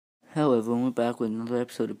Hello everyone, we're back with another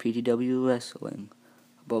episode of PTW Wrestling.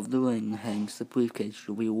 Above the ring hangs the briefcase, which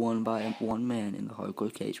will be won by one man in the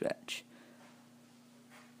hardcore cage match.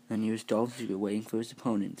 And here's Dolph Ziggler waiting for his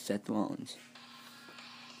opponent, Seth Rollins.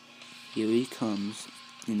 Here he comes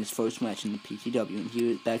in his first match in the PTW, and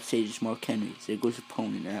here backstage is Mark Henry, Ziggler's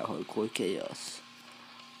opponent at Hardcore Chaos.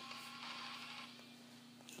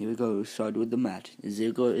 Here we go, started with the match.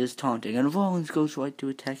 Ziggler is taunting, and Rollins goes right to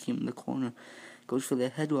attack him in the corner. Goes for the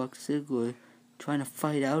headlock, Ziggler trying to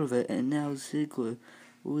fight out of it, and now Ziggler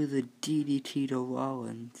with a DDT to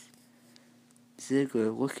Rollins.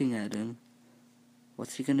 Ziggler looking at him.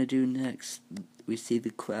 What's he gonna do next? We see the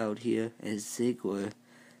crowd here as Ziggler.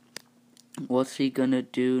 What's he gonna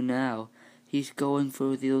do now? He's going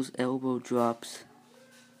for those elbow drops.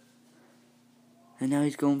 And now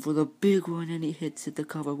he's going for the big one, and he hits it to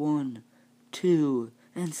cover 1, 2,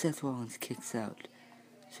 and Seth Rollins kicks out.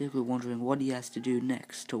 Ziggler wondering what he has to do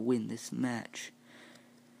next to win this match.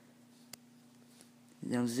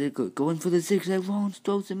 Now Ziggler going for the zigzag, Rollins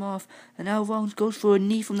throws him off, and now Rollins goes for a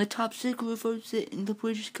knee from the top. Ziggler reverses it in the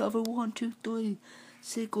British cover. 1, 2, 3.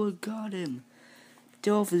 Ziggler got him.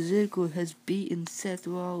 Dolph Ziggler has beaten Seth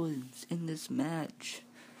Rollins in this match.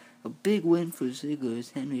 A big win for Ziggler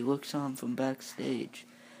as Henry looks on from backstage.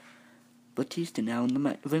 Batista now in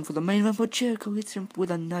the ring for the main event, but Jericho hits him with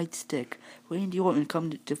a nightstick. Randy Orton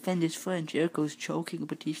comes to defend his friend. Jericho's choking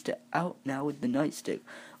Batista out now with the nightstick.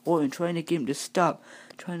 Orton trying to get him to stop,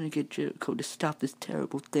 trying to get Jericho to stop this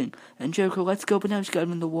terrible thing. And Jericho lets go, but now he's got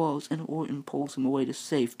him in the walls, and Orton pulls him away to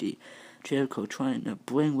safety. Jericho trying to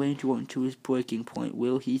bring Randy Orton to his breaking point.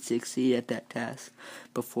 Will he succeed at that task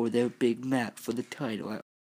before their big match for the title at